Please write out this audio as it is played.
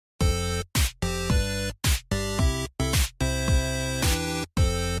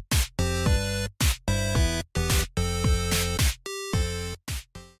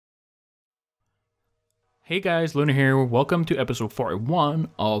Hey guys, Luna here. Welcome to episode 41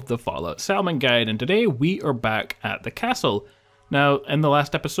 of the Fallout Settlement Guide, and today we are back at the castle. Now, in the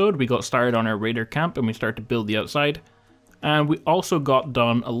last episode, we got started on our raider camp and we started to build the outside, and we also got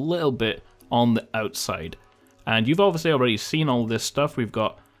done a little bit on the outside. And you've obviously already seen all this stuff. We've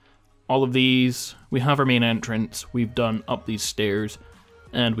got all of these, we have our main entrance, we've done up these stairs,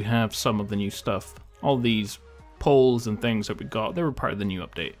 and we have some of the new stuff. All these poles and things that we got, they were part of the new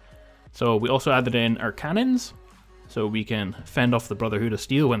update. So we also added in our cannons, so we can fend off the Brotherhood of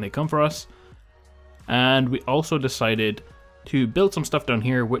Steel when they come for us. And we also decided to build some stuff down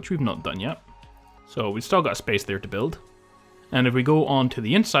here, which we've not done yet. So we've still got space there to build. And if we go on to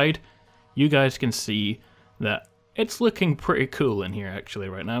the inside, you guys can see that it's looking pretty cool in here actually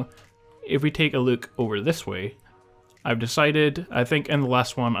right now. If we take a look over this way, I've decided, I think in the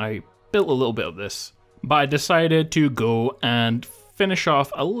last one I built a little bit of this, but I decided to go and finish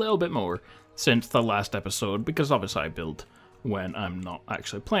off a little bit more since the last episode, because obviously I build when I'm not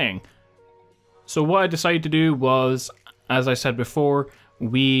actually playing. So what I decided to do was, as I said before,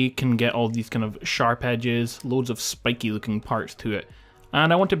 we can get all these kind of sharp edges, loads of spiky looking parts to it,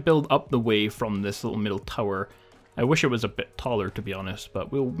 and I want to build up the way from this little middle tower. I wish it was a bit taller, to be honest,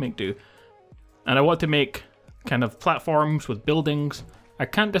 but we'll make do. And I want to make kind of platforms with buildings. I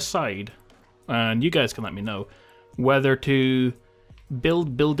can't decide, and you guys can let me know, whether to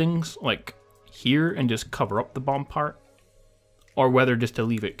build buildings like here and just cover up the bottom part, or whether just to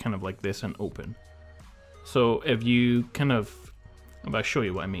leave it kind of like this and open. So if you kind of, if I show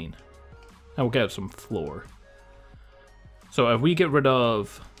you what I mean, I will get some floor. So if we get rid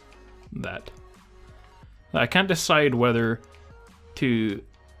of that, I can't decide whether to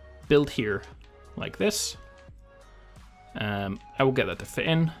build here like this. I will get that to fit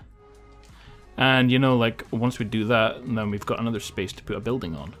in. And you know, like once we do that, then we've got another space to put a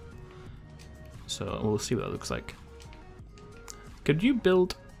building on. So we'll see what that looks like. Could you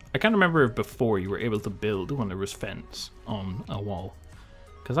build, I can't remember if before you were able to build when there was fence on a wall.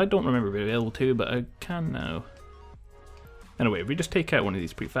 Because I don't remember being able to, but I can now. Anyway, if we just take out one of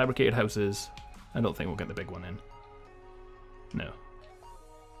these prefabricated houses, I don't think we'll get the big one in. No.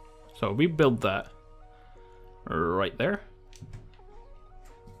 So we build that right there.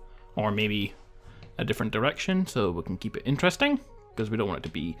 Or maybe a different direction so we can keep it interesting, because we don't want it to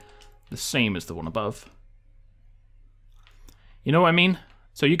be the same as the one above. You know what I mean?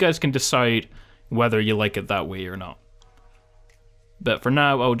 So you guys can decide whether you like it that way or not. But for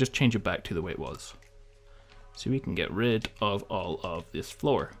now, I'll just change it back to the way it was, so we can get rid of all of this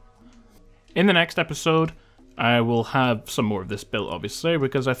floor. In the next episode, I will have some more of this built, obviously,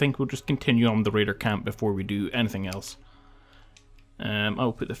 because I think we'll just continue on the raider camp before we do anything else.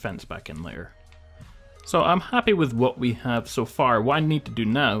 I'll put the fence back in later. So I'm happy with what we have so far. What I need to do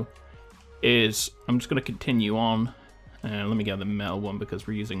now is I'm just going to continue on. Let me get the metal one because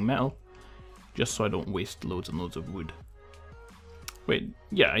we're using metal, just so I don't waste loads and loads of wood. Wait,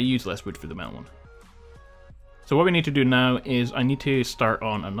 yeah, I use less wood for the metal one. So what we need to do now is I need to start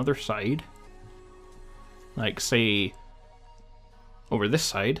on another side, like say over this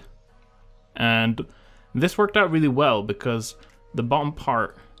side, and this worked out really well because the bottom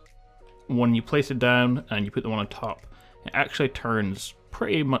part, when you place it down and you put the one on top, it actually turns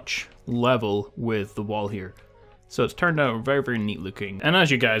pretty much level with the wall here. So it's turned out very, very neat looking. And as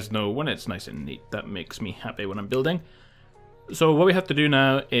you guys know, when it's nice and neat, that makes me happy when I'm building. So what we have to do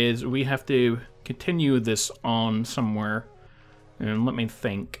now is we have to continue this on somewhere. And let me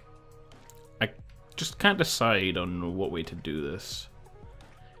think. I just can't decide on what way to do this.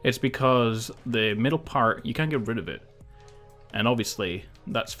 It's because the middle part, you can't get rid of it. And obviously,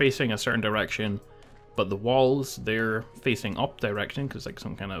 that's facing a certain direction, but the walls, they're facing up direction, because like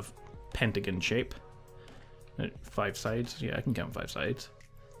some kind of pentagon shape. 5 sides, yeah, I can count 5 sides.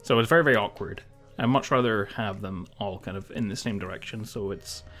 So it's very, very awkward. I'd much rather have them all kind of in the same direction, so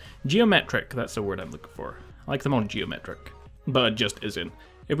it's geometric, that's the word I'm looking for. I like them all geometric, but it just isn't.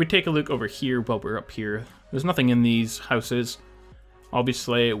 If we take a look over here while we're up here, there's nothing in these houses.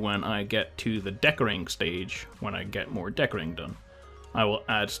 Obviously, when I get to the decorating stage, when I get more decorating done, I will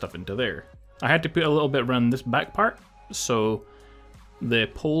add stuff into there. I had to put a little bit around this back part, so the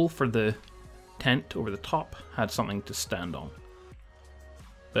pole for the tent over the top had something to stand on.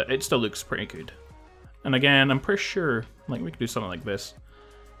 But it still looks pretty good. And again, I'm pretty sure like we could do something like this,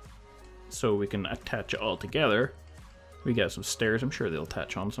 so we can attach it all together. We got some stairs, I'm sure they'll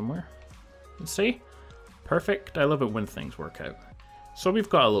attach on somewhere. Let's see. Perfect. I love it when things work out. So we've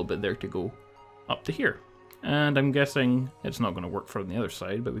got a little bit there to go up to here. And I'm guessing it's not going to work from the other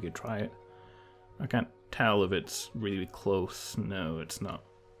side, but we could try it. I can't tell if it's really close. No, it's not.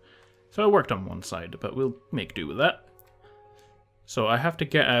 So it worked on one side, but we'll make do with that. So I have to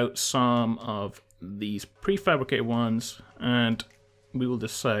get out some of these prefabricated ones, and we will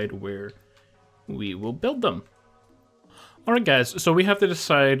decide where we will build them. Alright guys, so we have to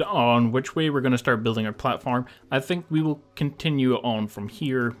decide on which way we're going to start building our platform. I think we will continue on from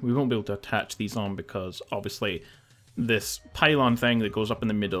here. We won't be able to attach these on because obviously this pylon thing that goes up in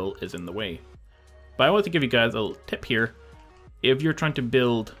the middle is in the way. But I want to give you guys a little tip here. If you're trying to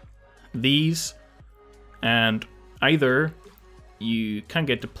build these, and either you can't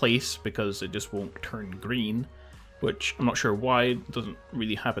get to place because it just won't turn green, which I'm not sure why, it doesn't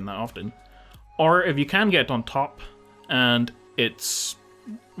really happen that often. Or if you can get it on top, and it's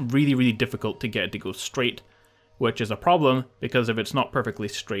really difficult to get it to go straight, which is a problem because if it's not perfectly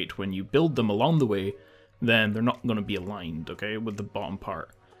straight when you build them along the way, then they're not going to be aligned, okay, with the bottom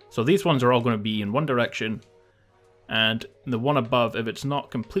part. So these ones are all going to be in one direction, and the one above, if it's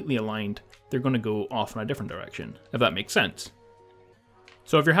not completely aligned, they're going to go off in a different direction, if that makes sense.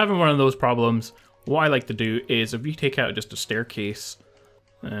 So if you're having one of those problems, what I like to do is if you take out just a staircase,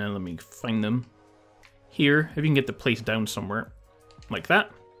 and let me find them. Here, if you can get the place down somewhere, like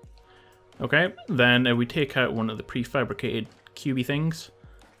that. Okay, then if we take out one of the prefabricated cubey things,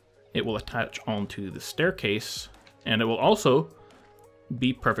 it will attach onto the staircase, and it will also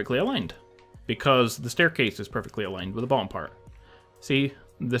be perfectly aligned, because the staircase is perfectly aligned with the bottom part. See,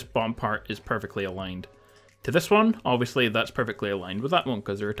 this bottom part is perfectly aligned to this one. Obviously, that's perfectly aligned with that one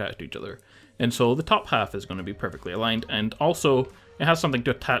because they're attached to each other. And so the top half is going to be perfectly aligned, and also it has something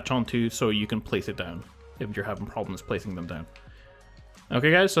to attach onto so you can place it down if you're having problems placing them down.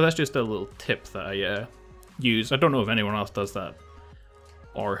 Okay guys, so that's just a little tip that I use. I don't know if anyone else does that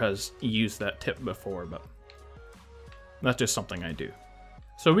or has used that tip before, but that's just something I do.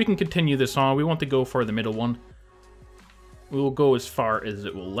 So we can continue this on. We want to go for the middle one. We will go as far as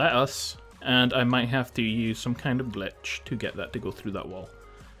it will let us, and I might have to use some kind of glitch to get that to go through that wall.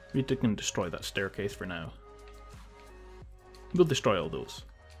 We can destroy that staircase for now. We'll destroy all those.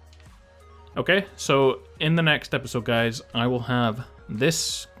 Okay, so in the next episode, guys, I will have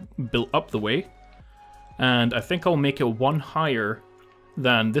this built up the way, and I think I'll make it one higher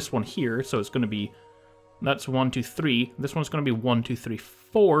than this one here, so it's going to be, that's 1, 2, 3, this one's going to be 1, 2, 3,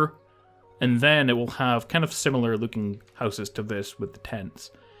 4, and then it will have kind of similar looking houses to this with the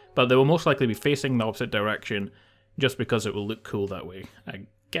tents, but they will most likely be facing the opposite direction, just because it will look cool that way. I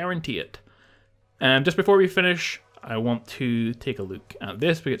guarantee it. And just before we finish, I want to take a look at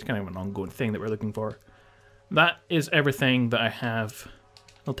this because it's kind of an ongoing thing that we're looking for. That is everything that I have.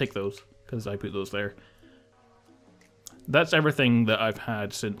 I'll take those because I put those there. That's everything that I've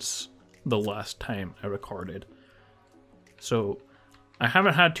had since the last time I recorded. So I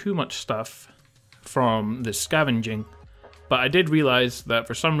haven't had too much stuff from the scavenging, but I did realize that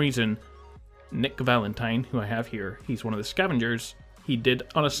for some reason Nick Valentine, who I have here, he's one of the scavengers, he did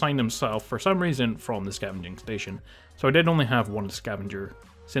unassign himself for some reason from the scavenging station. So I did only have one scavenger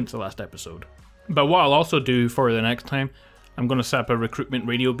since the last episode. But what I'll also do for the next time, I'm going to set up a recruitment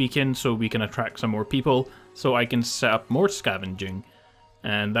radio beacon so we can attract some more people, so I can set up more scavenging,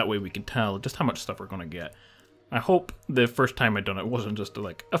 and that way we can tell just how much stuff we're going to get. I hope the first time I done it wasn't just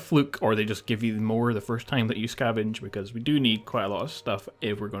like a fluke, or they just give you more the first time that you scavenge, because we do need quite a lot of stuff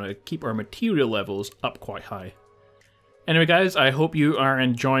if we're going to keep our material levels up quite high. Anyway guys, I hope you are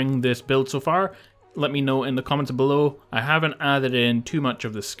enjoying this build so far. Let me know in the comments below. I haven't added in too much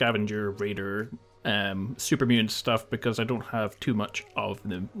of the scavenger raider super mutant stuff because I don't have too much of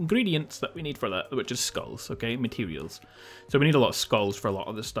the ingredients that we need for that, which is skulls, okay, materials. So we need a lot of skulls for a lot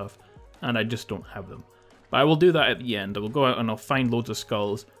of this stuff, and I just don't have them. But I will do that at the end. I will go out and I'll find loads of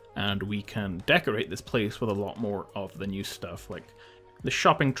skulls, and we can decorate this place with a lot more of the new stuff, like the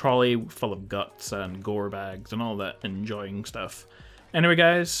shopping trolley full of guts and gore bags and all that enjoying stuff. Anyway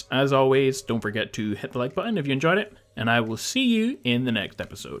guys, as always, don't forget to hit the like button if you enjoyed it, and I will see you in the next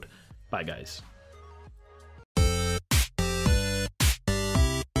episode. Bye guys.